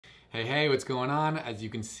Hey, what's going on? As you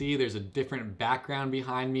can see, there's a different background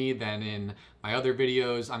behind me than in my other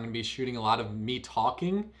videos. I'm gonna be shooting a lot of me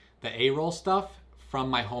talking, the A-roll stuff, from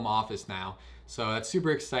my home office now. So that's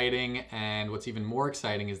super exciting, and what's even more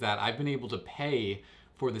exciting is that I've been able to pay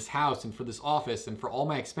for this house and for this office and for all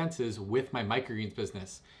my expenses with my Microgreens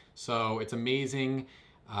business. So it's amazing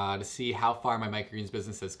to see how far my Microgreens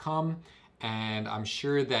business has come, and I'm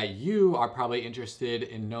sure that you are probably interested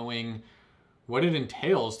in knowing what it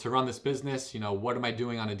entails to run this business. What am I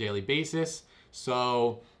doing on a daily basis?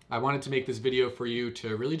 So I wanted to make this video for you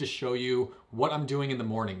to really just show you what I'm doing in the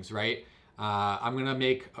mornings, right? I'm gonna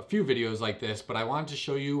make a few videos like this, but I wanted to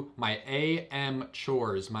show you my AM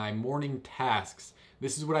chores, my morning tasks.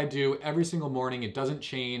 This is what I do every single morning. It doesn't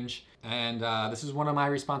change. And this is one of my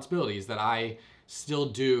responsibilities that I still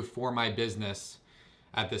do for my business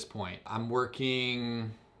at this point. I'm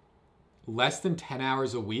working less than 10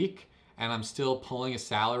 hours a week, and I'm still pulling a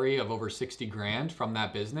salary of over 60 grand from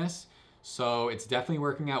that business. So it's definitely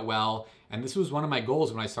working out well. And this was one of my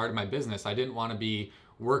goals when I started my business. I didn't want to be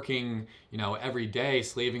working, every day,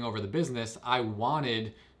 slaving over the business. I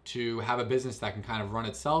wanted to have a business that can kind of run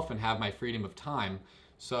itself and have my freedom of time.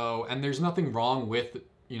 So, and there's nothing wrong with,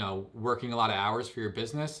 working a lot of hours for your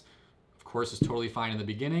business. Of course, it's totally fine in the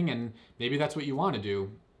beginning, and maybe that's what you want to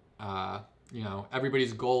do.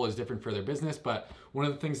 Everybody's goal is different for their business, but one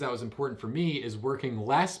of the things that was important for me is working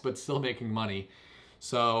less but still making money.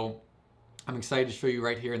 So I'm excited to show you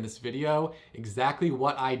right here in this video exactly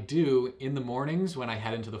what I do in the mornings when I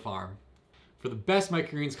head into the farm. For the best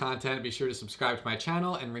Microgreens content, be sure to subscribe to my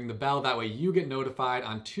channel and ring the bell. That way you get notified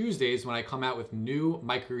on Tuesdays when I come out with new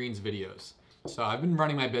Microgreens videos. So I've been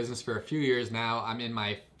running my business for a few years now. I'm in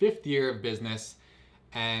my 5th year of business.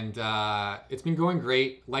 And it's been going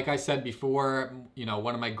great. Like I said before,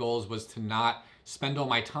 one of my goals was to not spend all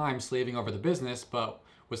my time slaving over the business, but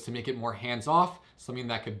was to make it more hands-off, something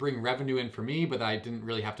that could bring revenue in for me, but that I didn't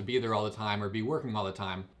really have to be there all the time or be working all the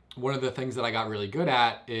time. One of the things that I got really good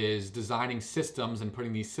at is designing systems and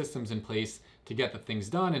putting these systems in place to get the things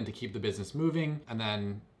done and to keep the business moving, and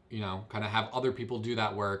then, kind of have other people do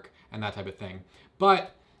that work and that type of thing.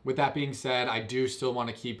 But with that being said, I do still want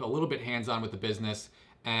to keep a little bit hands-on with the business,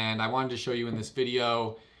 and I wanted to show you in this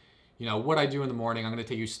video, what I do in the morning. I'm going to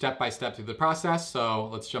take you step by step through the process, so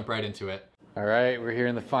let's jump right into it. All right, we're here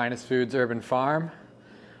in the Finest Foods Urban Farm.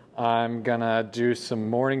 I'm gonna do some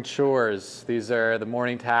morning chores. These are the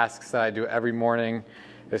morning tasks that I do every morning.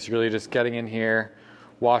 It's really just getting in here,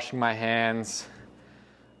 washing my hands,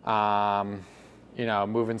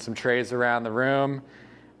 moving some trays around the room,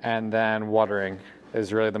 and then watering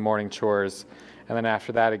is really the morning chores. And then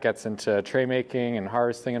after that, it gets into tray making and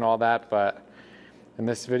harvesting and all that. But in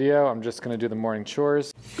this video, I'm just gonna do the morning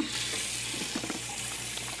chores.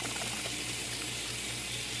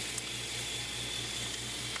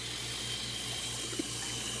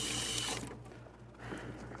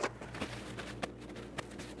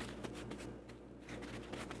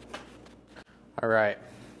 All right,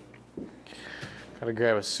 gotta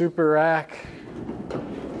grab a super rack,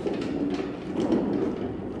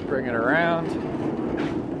 bring it around.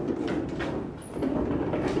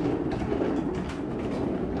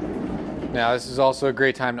 Now this is also a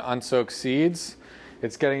great time to unsoak seeds.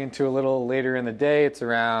 It's getting into a little later in the day. It's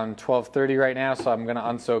around 12:30 right now, so I'm gonna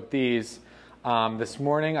unsoak these. This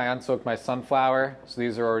morning I unsoaked my sunflower, so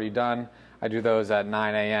these are already done. I do those at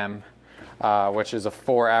 9 a.m., which is a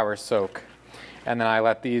 4-hour soak. And then I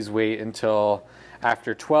let these wait until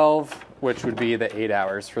after 12, which would be the 8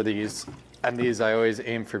 hours for these. And these I always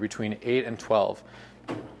aim for between 8 and 12.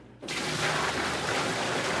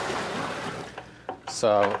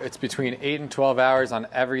 So it's between 8 and 12 hours on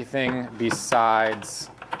everything besides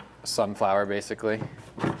sunflower, basically.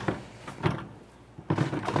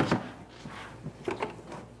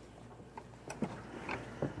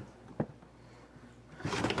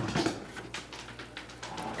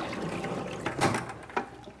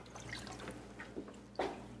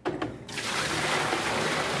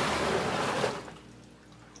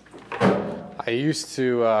 I used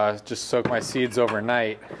to just soak my seeds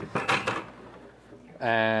overnight,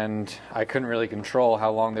 and I couldn't really control how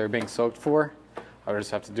long they were being soaked for. I would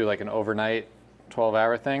just have to do like an overnight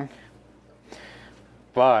 12-hour thing.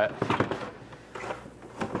 But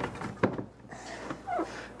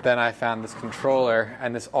then I found this controller,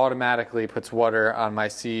 and this automatically puts water on my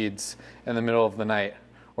seeds in the middle of the night,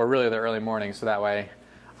 or really the early morning, so that way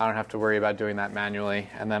I don't have to worry about doing that manually.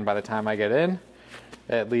 And then by the time I get in,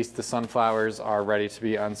 at least the sunflowers are ready to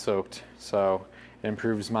be unsoaked. So it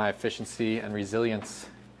improves my efficiency and resilience.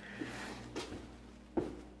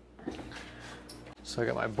 So I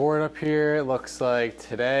got my board up here. It looks like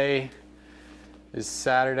today is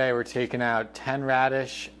Saturday. We're taking out 10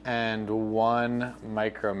 radish and 1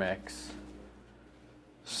 micro mix.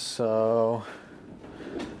 So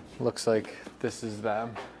looks like this is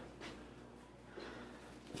them.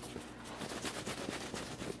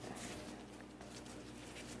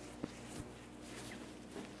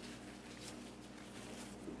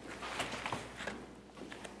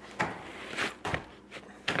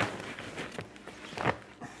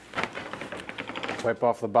 Wipe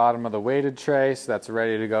off the bottom of the weighted tray so that's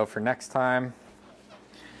ready to go for next time.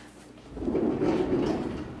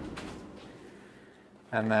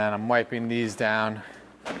 And then I'm wiping these down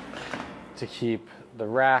to keep the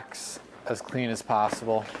racks as clean as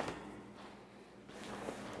possible.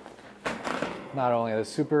 Not only the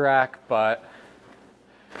super rack, but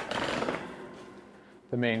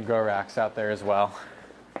the main grow racks out there as well.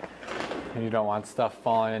 And you don't want stuff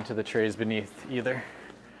falling into the trays beneath either.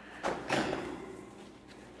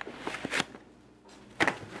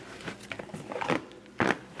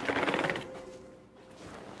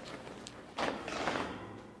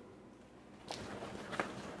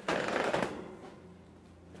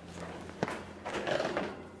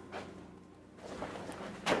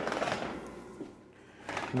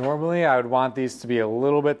 Normally, I would want these to be a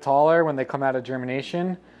little bit taller when they come out of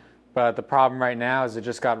germination, but the problem right now is it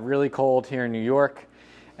just got really cold here in New York,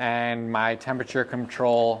 and my temperature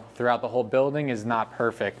control throughout the whole building is not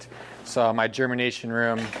perfect. So my germination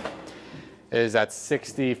room is at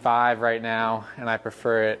 65 right now, and I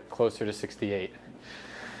prefer it closer to 68.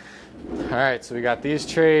 All right, so we got these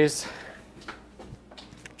trays.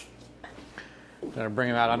 I'm gonna bring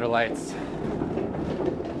them out under lights.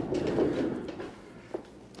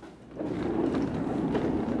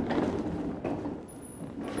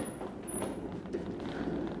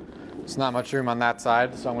 There's not much room on that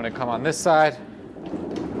side, so I'm going to come on this side.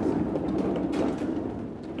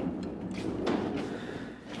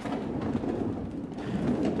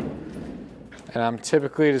 And I'm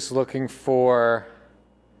typically just looking for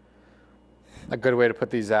a good way to put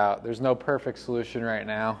these out. There's no perfect solution right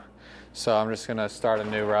now, so I'm just going to start a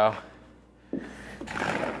new row.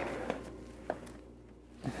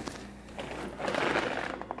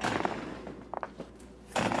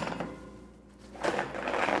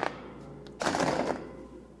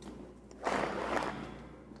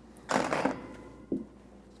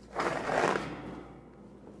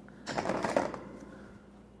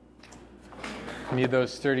 Need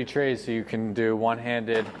those sturdy trays so you can do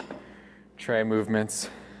one-handed tray movements.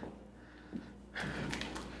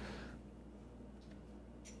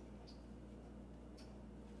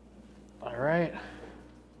 All right,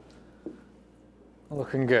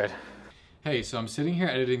 looking good. Hey, so I'm sitting here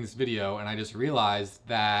editing this video and I just realized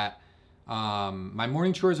that my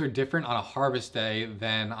morning chores are different on a harvest day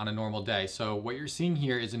than on a normal day. So what you're seeing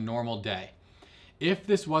here is a normal day. If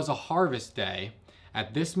this was a harvest day,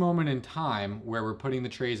 at this moment in time where we're putting the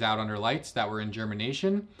trays out under lights that were in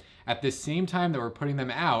germination, at this same time that we're putting them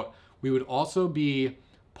out, we would also be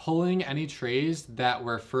pulling any trays that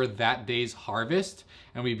were for that day's harvest,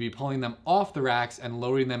 and we'd be pulling them off the racks and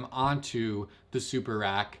loading them onto the super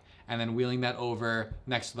rack and then wheeling that over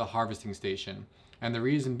next to the harvesting station. And the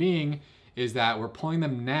reason being is that we're pulling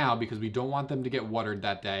them now because we don't want them to get watered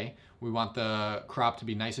that day. We want the crop to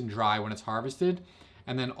be nice and dry when it's harvested.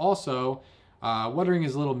 And then also, watering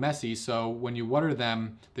is a little messy, so when you water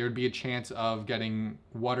them, there would be a chance of getting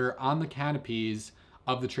water on the canopies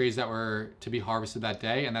of the trays that were to be harvested that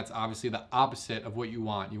day, and that's obviously the opposite of what you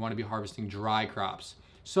want. You want to be harvesting dry crops.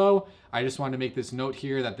 So I just wanted to make this note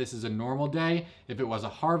here that this is a normal day. If it was a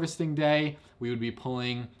harvesting day, we would be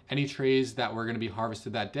pulling any trays that were going to be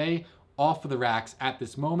harvested that day off of the racks at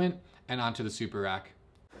this moment and onto the super rack.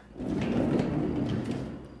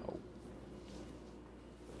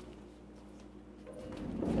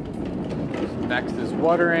 Next is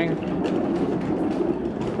watering.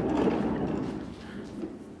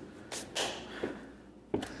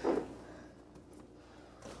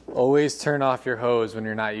 Always turn off your hose when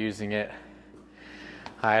you're not using it.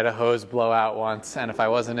 I had a hose blow out once, and if I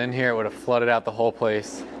wasn't in here, it would have flooded out the whole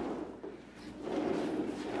place.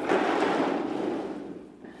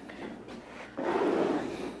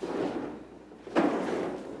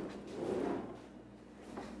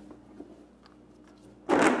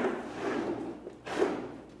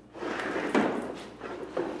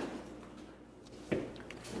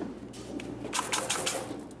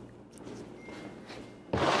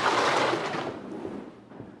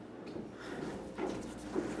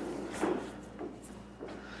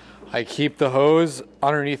 I keep the hose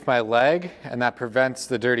underneath my leg, and that prevents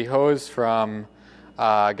the dirty hose from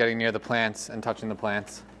getting near the plants and touching the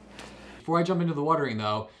plants. Before I jump into the watering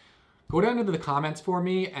though, go down into the comments for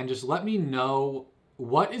me and just let me know,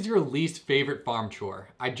 what is your least favorite farm chore?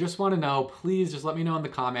 I just want to know, please just let me know in the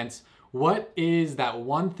comments, what is that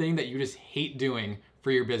one thing that you just hate doing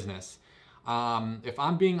for your business? If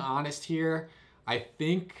I'm being honest here, I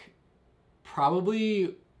think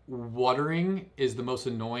probably watering is the most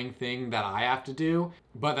annoying thing that I have to do,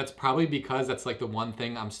 but that's probably because that's like the one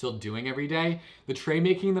thing I'm still doing every day. The tray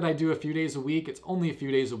making that I do a few days a week, it's only a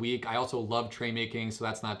few days a week. I also love tray making, so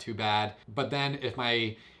that's not too bad. But then if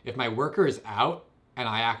my worker is out and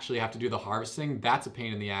I actually have to do the harvesting, that's a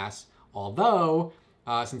pain in the ass. Although,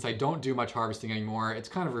 since I don't do much harvesting anymore, it's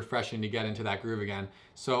kind of refreshing to get into that groove again.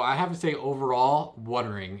 So I have to say overall,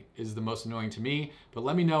 watering is the most annoying to me, but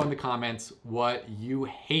let me know in the comments what you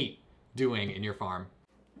hate doing in your farm.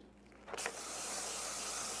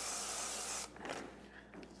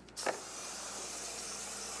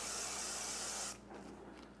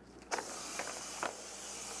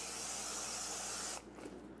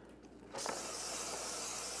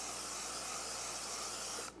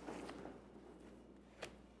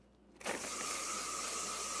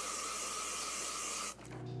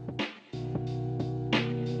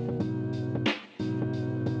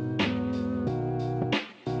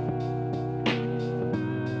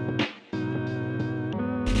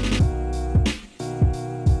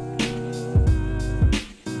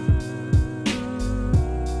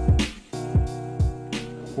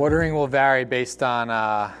 Watering will vary based on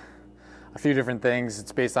a few different things.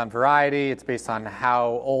 It's based on variety, it's based on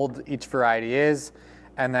how old each variety is,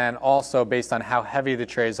 and then also based on how heavy the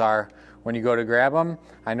trays are when you go to grab them.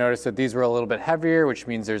 I noticed that these were a little bit heavier, which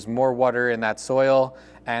means there's more water in that soil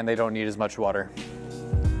and they don't need as much water.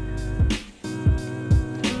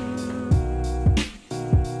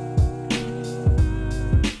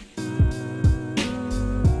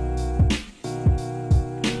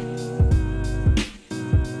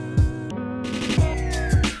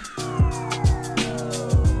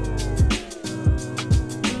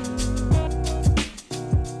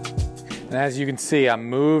 And as you can see, I'm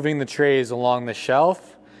moving the trays along the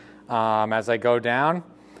shelf as I go down,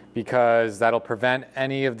 because that'll prevent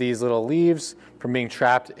any of these little leaves from being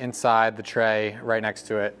trapped inside the tray right next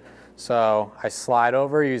to it. So I slide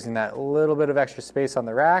over using that little bit of extra space on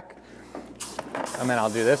the rack, and then I'll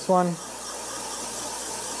do this one.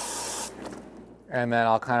 And then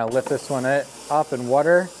I'll kind of lift this one up in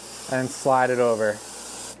water and slide it over.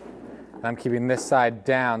 I'm keeping this side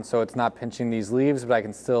down so it's not pinching these leaves, but I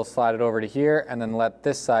can still slide it over to here and then let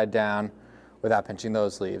this side down without pinching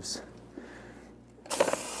those leaves.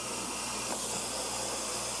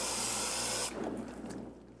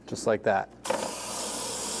 Just like that.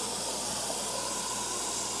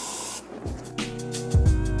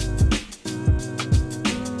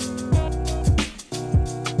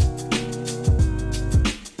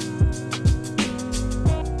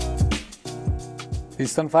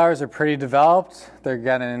 These sunflowers are pretty developed. They're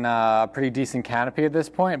getting a pretty decent canopy at this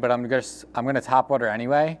point, but I'm gonna top water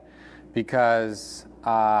anyway, because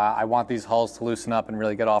I want these hulls to loosen up and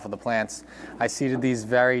really get off of the plants. I seeded these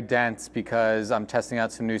very dense because I'm testing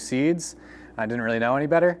out some new seeds. I didn't really know any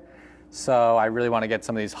better. So I really want to get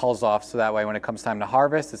some of these hulls off so that way when it comes time to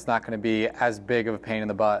harvest, it's not going to be as big of a pain in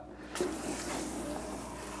the butt.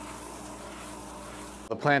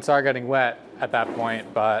 The plants are getting wet at that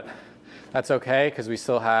point, but that's okay because we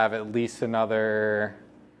still have at least another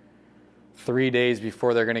 3 days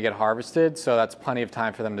before they're going to get harvested, so that's plenty of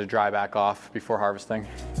time for them to dry back off before harvesting.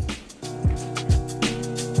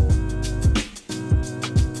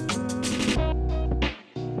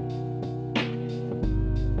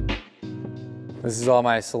 This is all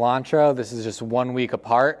my cilantro. This is just 1 week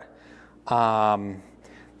apart.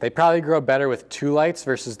 They probably grow better with 2 lights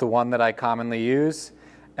versus the one that I commonly use.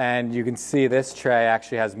 And you can see this tray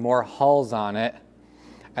actually has more hulls on it.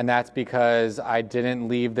 And that's because I didn't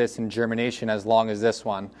leave this in germination as long as this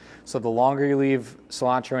one. So the longer you leave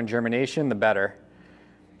cilantro in germination, the better.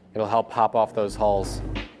 It'll help pop off those hulls.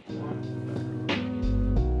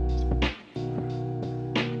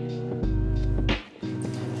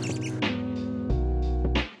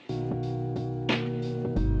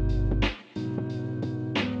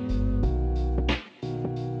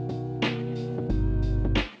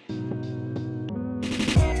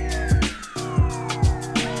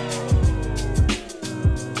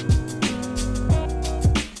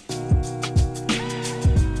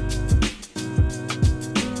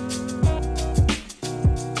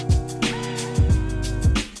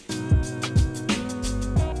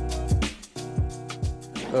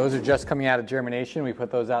 Those are just coming out of germination. We put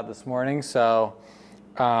those out this morning, so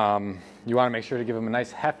you want to make sure to give them a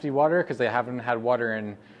nice hefty water because they haven't had water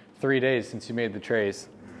in 3 days since you made the trays.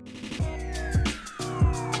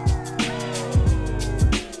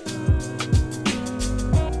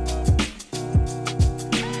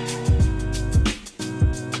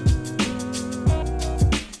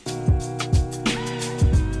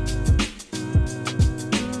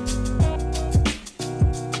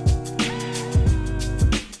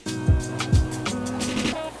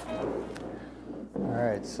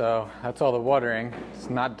 So that's all the watering. It's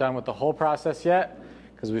not done with the whole process yet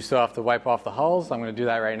because we still have to wipe off the hulls. I'm going to do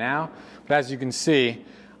that right now. But as you can see,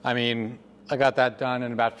 I mean, I got that done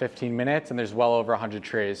in about 15 minutes and there's well over 100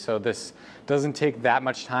 trays. So this doesn't take that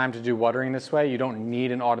much time to do watering this way. You don't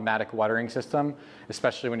need an automatic watering system,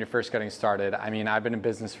 especially when you're first getting started. I mean, I've been in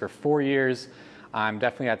business for 4 years. I'm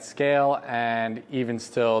definitely at scale, and even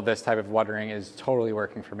still, this type of watering is totally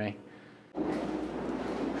working for me.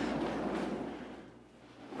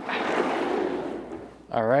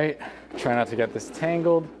 All right, try not to get this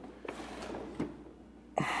tangled.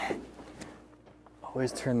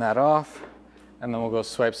 Always turn that off, and then we'll go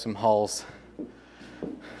swipe some hulls.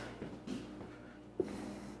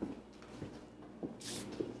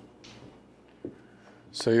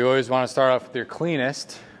 So you always want to start off with your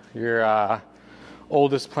cleanest, your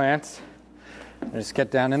oldest plants. And just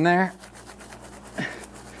get down in there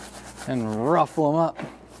and ruffle them up.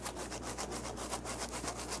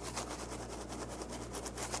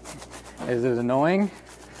 Is it annoying?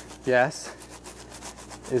 Yes.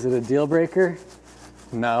 Is it a deal breaker?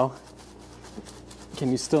 No.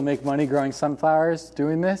 Can you still make money growing sunflowers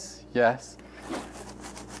doing this? Yes.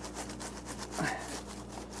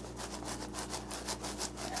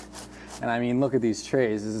 And I mean, look at these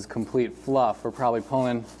trays. This is complete fluff. We're probably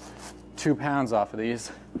pulling 2 pounds off of these.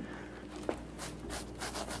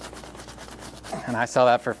 And I sell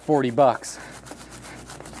that for 40 bucks.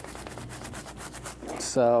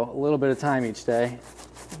 So a little bit of time each day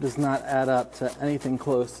does not add up to anything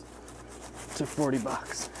close to 40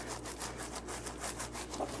 bucks.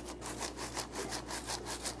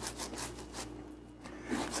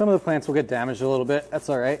 Some of the plants will get damaged a little bit. That's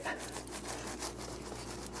all right.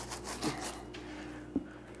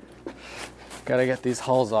 Gotta get these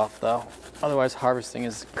hulls off though. Otherwise harvesting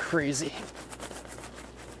is crazy.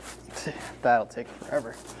 That'll take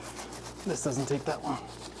forever. This doesn't take that long.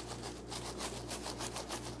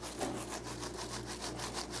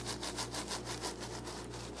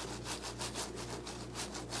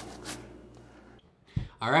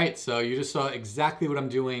 All right, so you just saw exactly what I'm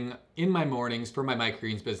doing in my mornings for my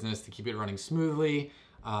Microgreens business to keep it running smoothly.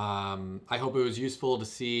 I hope it was useful to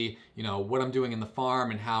see, what I'm doing in the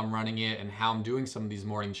farm and how I'm running it and how I'm doing some of these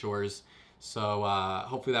morning chores. So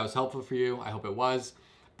hopefully that was helpful for you. I hope it was.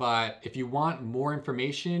 But if you want more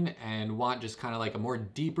information and want just kind of like a more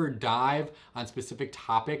deeper dive on specific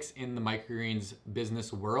topics in the Microgreens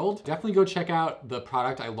business world, definitely go check out the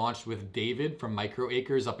product I launched with David from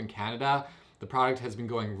Microacres up in Canada. The product has been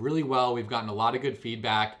going really well. We've gotten a lot of good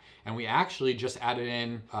feedback, and we actually just added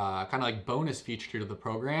in kind of like bonus feature to the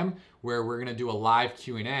program where we're gonna do a live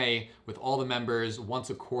Q&A with all the members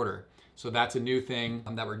once a quarter. So that's a new thing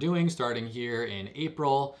that we're doing starting here in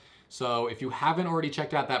April. So if you haven't already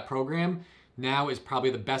checked out that program, now is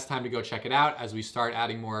probably the best time to go check it out as we start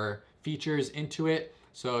adding more features into it.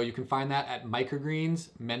 So you can find that at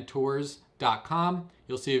microgreensmentors.com.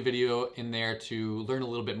 You'll see a video in there to learn a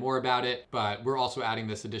little bit more about it, but we're also adding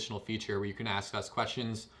this additional feature where you can ask us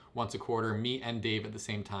questions once a quarter, me and Dave at the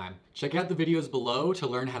same time. Check out the videos below to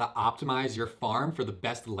learn how to optimize your farm for the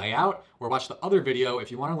best layout, or watch the other video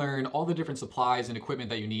if you want to learn all the different supplies and equipment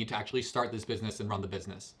that you need to actually start this business and run the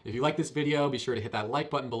business. If you like this video, be sure to hit that like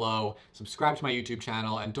button below, subscribe to my YouTube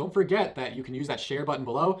channel, and don't forget that you can use that share button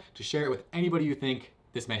below to share it with anybody you think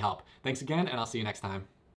this may help. Thanks again, and I'll see you next time.